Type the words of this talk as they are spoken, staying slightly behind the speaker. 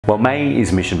Well, May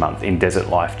is Mission Month in Desert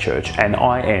Life Church, and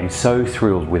I am so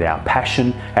thrilled with our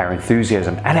passion, our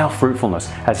enthusiasm, and our fruitfulness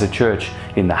as a church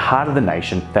in the heart of the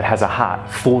nation that has a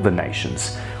heart for the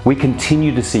nations. We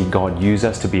continue to see God use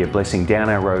us to be a blessing down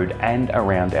our road and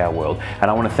around our world,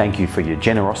 and I want to thank you for your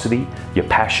generosity, your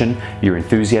passion, your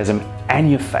enthusiasm, and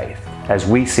your faith as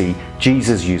we see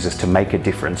Jesus use us to make a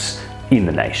difference in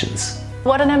the nations.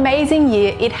 What an amazing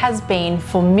year it has been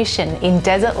for mission in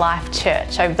Desert Life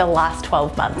Church over the last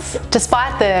 12 months.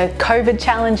 Despite the COVID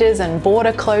challenges and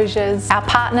border closures, our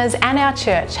partners and our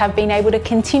church have been able to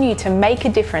continue to make a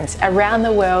difference around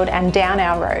the world and down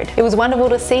our road. It was wonderful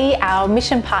to see our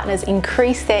mission partners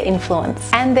increase their influence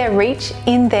and their reach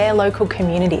in their local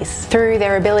communities through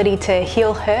their ability to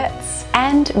heal hurts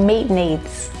and meet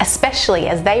needs, especially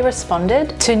as they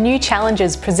responded to new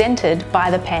challenges presented by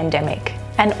the pandemic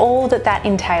and all that that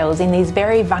entails in these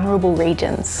very vulnerable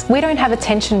regions. We don't have a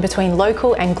tension between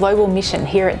local and global mission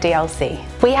here at DLC.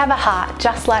 We have a heart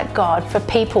just like God for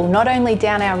people not only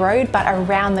down our road but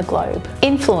around the globe.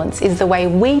 Influence is the way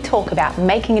we talk about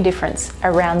making a difference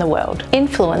around the world.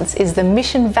 Influence is the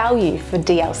mission value for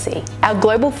DLC. Our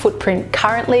global footprint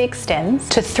currently extends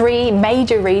to 3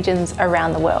 major regions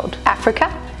around the world: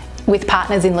 Africa, with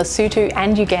partners in Lesotho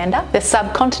and Uganda, the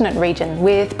subcontinent region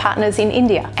with partners in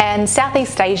India, and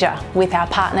Southeast Asia with our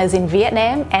partners in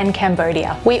Vietnam and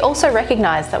Cambodia. We also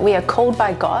recognise that we are called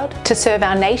by God to serve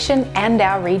our nation and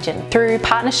our region through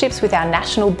partnerships with our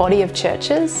national body of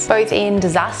churches, both in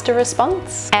disaster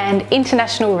response and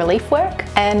international relief work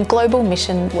and global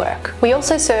mission work. We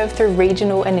also serve through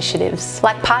regional initiatives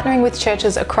like partnering with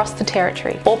churches across the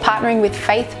territory or partnering with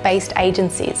faith-based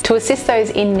agencies to assist those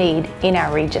in need in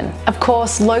our region. Of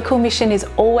course, local mission is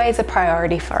always a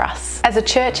priority for us. As a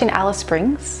church in Alice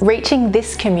Springs, reaching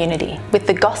this community with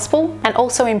the gospel and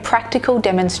also in practical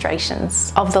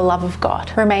demonstrations of the love of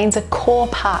God remains a core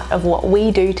part of what we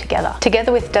do together.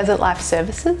 Together with Desert Life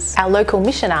Services, our local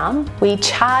mission arm, we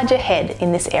charge ahead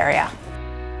in this area.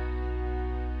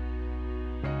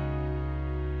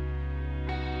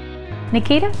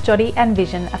 Nikita, Jody and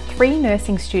Vision are 3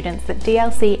 nursing students that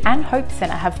DLC and Hope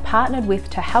Centre have partnered with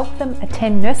to help them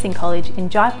attend nursing college in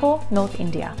Jaipur, North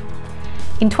India.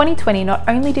 In 2020, not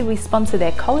only did we sponsor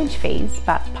their college fees,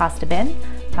 but Pastor Ben,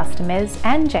 Pastor Mez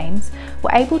and James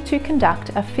were able to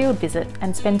conduct a field visit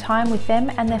and spend time with them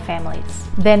and their families.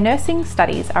 Their nursing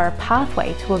studies are a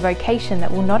pathway to a vocation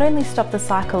that will not only stop the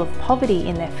cycle of poverty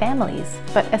in their families,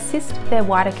 but assist their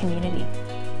wider community.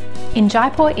 In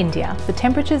Jaipur, India, the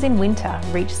temperatures in winter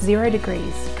reach 0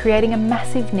 degrees, creating a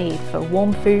massive need for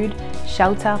warm food,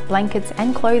 shelter, blankets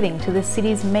and clothing to the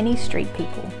city's many street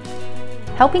people.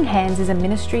 Helping Hands is a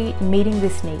ministry meeting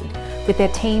this need, with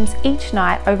their teams each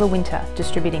night over winter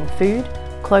distributing food,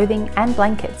 clothing and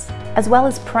blankets, as well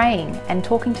as praying and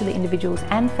talking to the individuals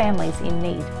and families in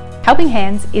need. Helping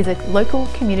Hands is a local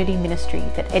community ministry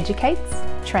that educates,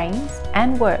 trains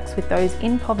and works with those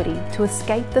in poverty to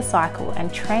escape the cycle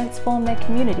and transform their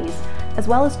communities, as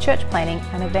well as church planning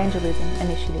and evangelism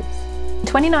initiatives. In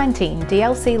 2019,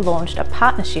 DLC launched a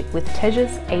partnership with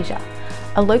Tejas Asia,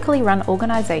 a locally run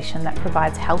organisation that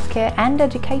provides healthcare and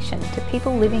education to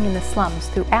people living in the slums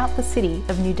throughout the city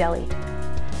of New Delhi.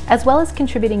 As well as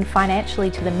contributing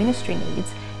financially to the ministry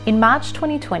needs, in March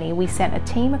 2020, we sent a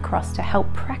team across to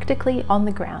help practically on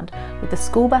the ground with the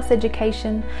school bus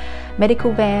education,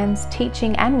 medical vans,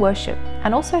 teaching and worship,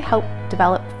 and also help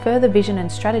develop further vision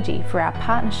and strategy for our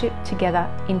partnership together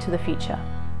into the future.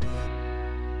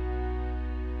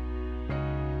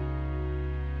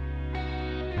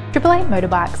 Triple Eight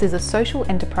Motorbikes is a social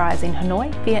enterprise in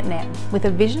Hanoi, Vietnam, with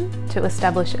a vision to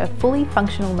establish a fully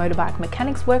functional motorbike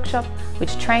mechanics workshop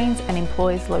which trains and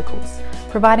employs locals,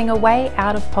 providing a way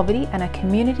out of poverty and a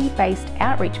community-based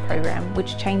outreach program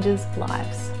which changes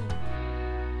lives.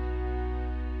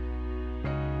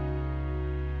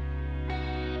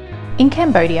 In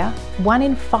Cambodia, 1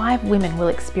 in 5 women will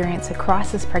experience a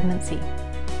crisis pregnancy.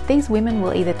 These women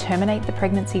will either terminate the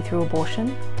pregnancy through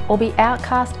abortion or be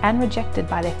outcast and rejected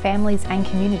by their families and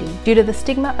community due to the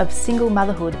stigma of single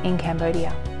motherhood in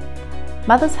Cambodia.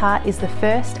 Mother's Heart is the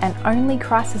first and only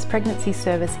crisis pregnancy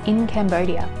service in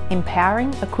Cambodia,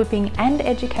 empowering, equipping and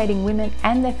educating women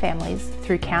and their families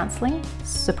through counselling,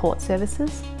 support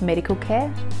services, medical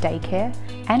care, daycare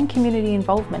and community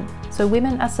involvement, so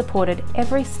women are supported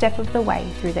every step of the way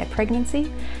through their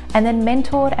pregnancy and then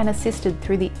mentored and assisted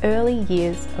through the early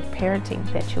years of parenting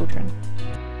their children.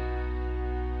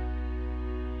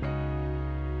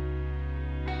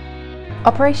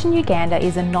 Operation Uganda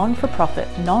is a non-for-profit,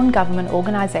 non-government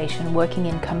organisation working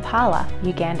in Kampala,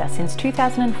 Uganda since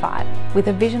 2005 with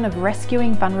a vision of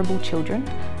rescuing vulnerable children,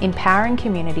 empowering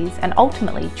communities and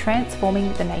ultimately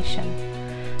transforming the nation.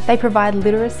 They provide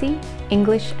literacy,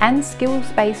 English and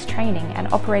skills-based training and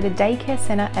operate a daycare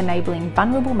centre enabling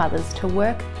vulnerable mothers to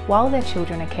work while their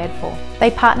children are cared for. They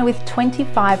partner with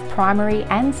 25 primary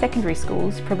and secondary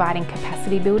schools providing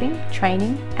capacity building,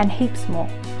 training and heaps more.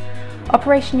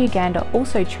 Operation Uganda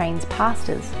also trains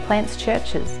pastors, plants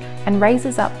churches and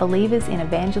raises up believers in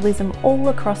evangelism all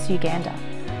across Uganda.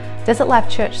 Desert Life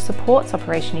Church supports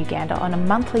Operation Uganda on a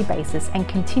monthly basis and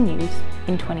continues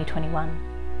in 2021.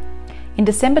 In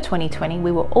December 2020,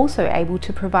 we were also able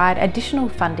to provide additional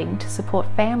funding to support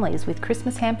families with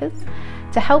Christmas hampers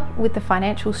to help with the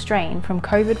financial strain from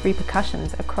COVID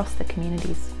repercussions across the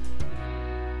communities.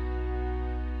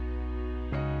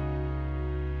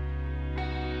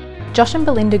 Josh and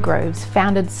Belinda Groves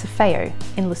founded Sefeo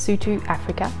in Lesotho,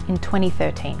 Africa in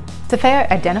 2013. Sefeo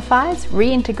identifies,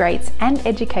 reintegrates and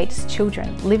educates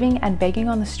children living and begging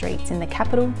on the streets in the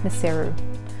capital, Maseru.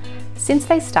 Since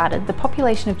they started, the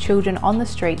population of children on the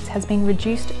streets has been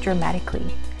reduced dramatically.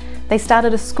 They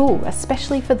started a school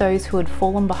especially for those who had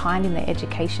fallen behind in their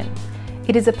education.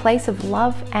 It is a place of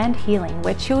love and healing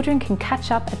where children can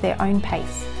catch up at their own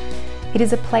pace. It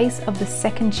is a place of the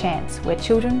second chance where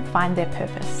children find their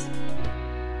purpose.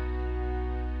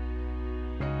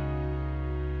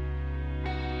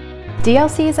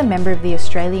 DLC is a member of the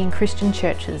Australian Christian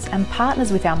Churches and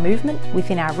partners with our movement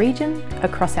within our region,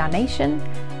 across our nation,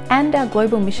 and our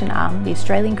global mission arm, the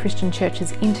Australian Christian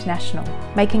Churches International,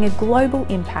 making a global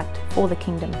impact for the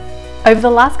kingdom. Over the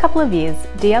last couple of years,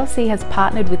 DLC has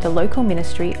partnered with the local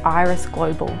ministry Iris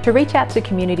Global to reach out to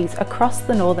communities across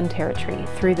the Northern Territory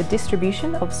through the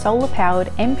distribution of solar-powered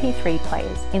MP3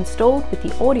 players installed with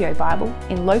the Audio Bible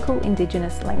in local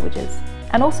Indigenous languages,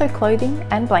 and also clothing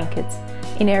and blankets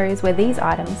in areas where these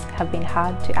items have been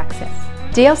hard to access.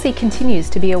 DLC continues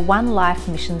to be a One Life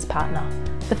missions partner.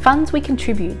 The funds we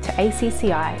contribute to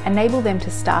ACCI enable them to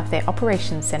staff their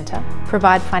operations centre,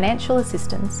 provide financial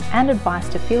assistance and advice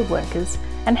to field workers,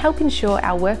 and help ensure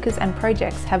our workers and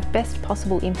projects have best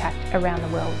possible impact around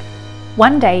the world.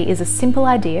 One day is a simple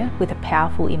idea with a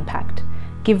powerful impact.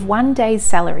 Give one day's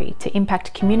salary to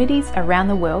impact communities around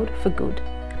the world for good.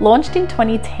 Launched in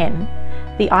 2010,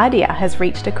 the idea has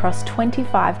reached across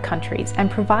 25 countries and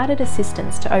provided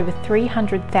assistance to over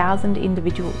 300,000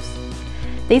 individuals.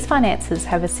 These finances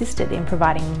have assisted in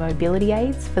providing mobility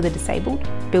aids for the disabled,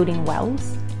 building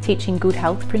wells, teaching good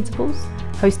health principles,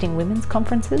 hosting women's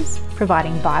conferences,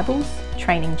 providing Bibles,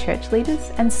 training church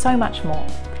leaders, and so much more.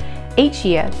 Each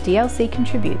year, DLC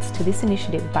contributes to this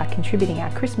initiative by contributing our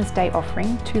Christmas Day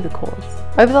offering to the cause.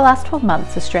 Over the last 12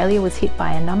 months, Australia was hit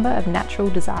by a number of natural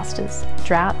disasters.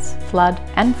 Droughts, flood,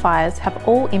 and fires have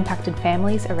all impacted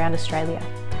families around Australia.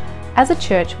 As a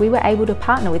church, we were able to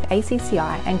partner with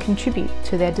ACCI and contribute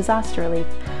to their disaster relief,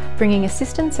 bringing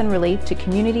assistance and relief to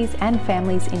communities and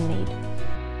families in need.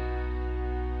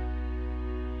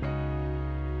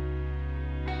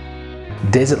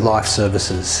 Desert Life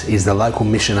Services is the local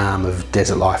mission arm of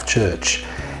Desert Life Church,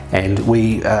 and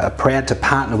we are proud to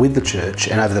partner with the church,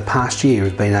 and over the past year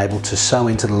have been able to sow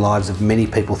into the lives of many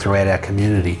people throughout our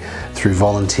community through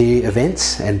volunteer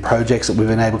events and projects that we've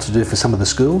been able to do for some of the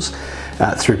schools,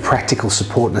 through practical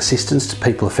support and assistance to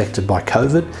people affected by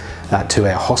COVID, to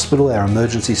our hospital, our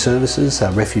emergency services,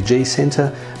 our refugee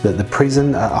centre, the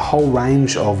prison, a whole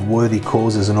range of worthy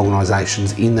causes and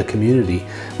organisations in the community.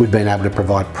 We've been able to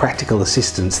provide practical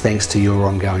assistance thanks to your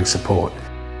ongoing support.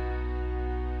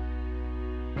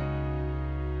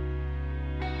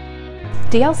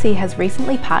 DLC has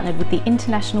recently partnered with the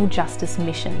International Justice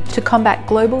Mission to combat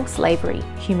global slavery,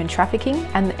 human trafficking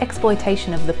and the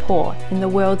exploitation of the poor in the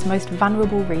world's most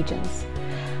vulnerable regions.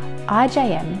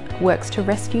 IJM works to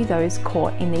rescue those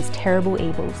caught in these terrible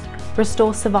evils,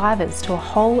 restore survivors to a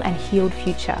whole and healed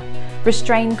future,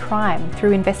 restrain crime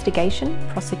through investigation,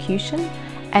 prosecution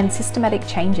and systematic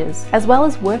changes, as well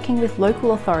as working with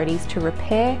local authorities to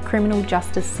repair criminal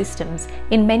justice systems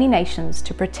in many nations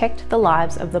to protect the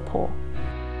lives of the poor.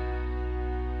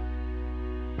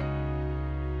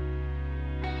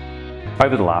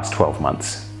 Over the last 12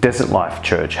 months, Desert Life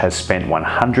Church has spent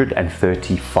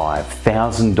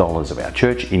 $135,000 of our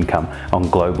church income on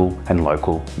global and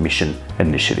local mission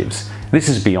initiatives. This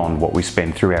is beyond what we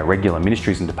spend through our regular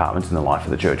ministries and departments in the life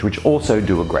of the church, which also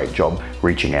do a great job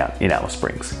reaching out in Alice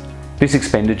Springs. This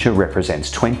expenditure represents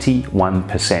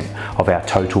 21% of our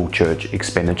total church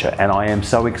expenditure, and I am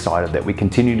so excited that we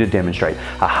continue to demonstrate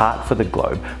a heart for the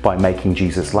globe by making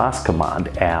Jesus' last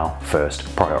command our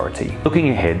first priority. Looking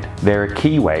ahead, there are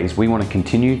key ways we want to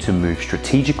continue to move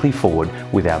strategically forward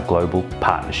with our global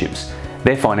partnerships.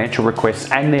 Their financial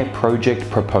requests and their project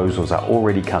proposals are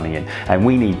already coming in, and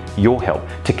we need your help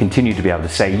to continue to be able to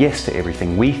say yes to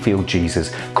everything we feel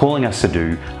Jesus calling us to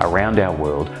do around our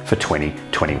world for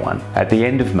 2021. At the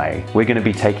end of May, we're going to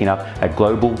be taking up a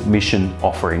global mission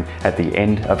offering at the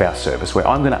end of our service, where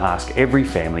I'm going to ask every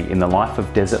family in the life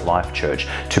of Desert Life Church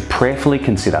to prayerfully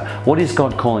consider what is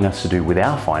God calling us to do with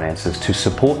our finances to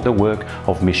support the work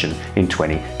of mission in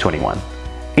 2021.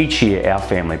 Each year our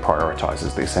family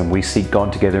prioritises this, and we seek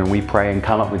God together and we pray and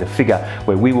come up with a figure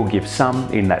where we will give some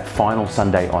in that final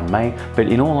Sunday on May, but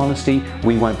in all honesty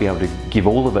we won't be able to give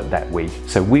all of it that week,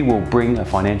 so we will bring a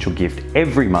financial gift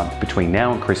every month between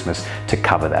now and Christmas to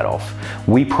cover that off.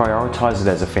 We prioritise it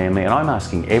as a family, and I'm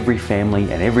asking every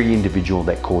family and every individual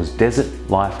that calls Desert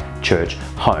Life Church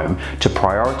home to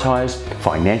prioritise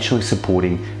financially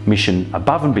supporting mission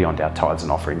above and beyond our tithes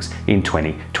and offerings in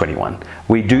 2021.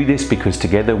 We do this because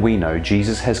together we know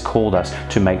Jesus has called us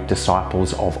to make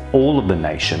disciples of all of the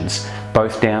nations,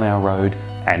 both down our road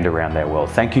and around our world.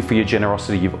 Thank you for your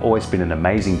generosity. You've always been an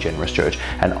amazing, generous church,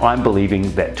 and I'm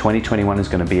believing that 2021 is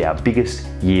going to be our biggest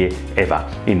year ever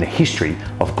in the history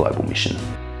of global mission.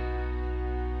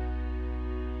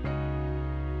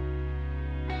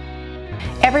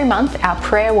 Every month, our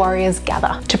prayer warriors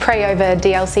gather to pray over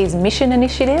DLC's mission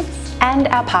initiatives and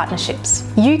our partnerships.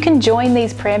 You can join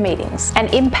these prayer meetings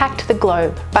and impact the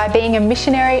globe by being a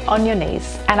missionary on your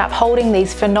knees and upholding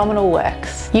these phenomenal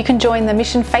works. You can join the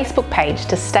Mission Facebook page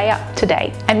to stay up to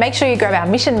date, and make sure you grab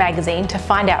our Mission magazine to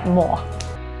find out more.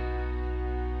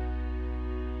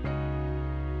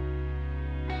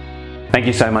 Thank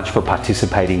you so much for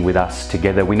participating with us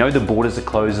together. We know the borders are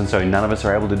closed, and so none of us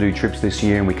are able to do trips this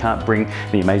year, and we can't bring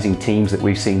the amazing teams that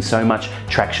we've seen so much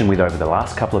traction with over the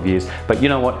last couple of years. But you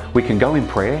know what? We can go in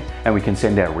prayer and we can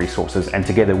send our resources, and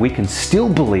together we can still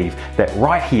believe that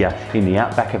right here in the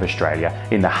outback of Australia,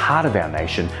 in the heart of our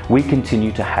nation, we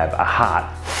continue to have a heart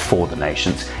for the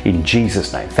nations. In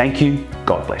Jesus' name, thank you.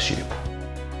 God bless you.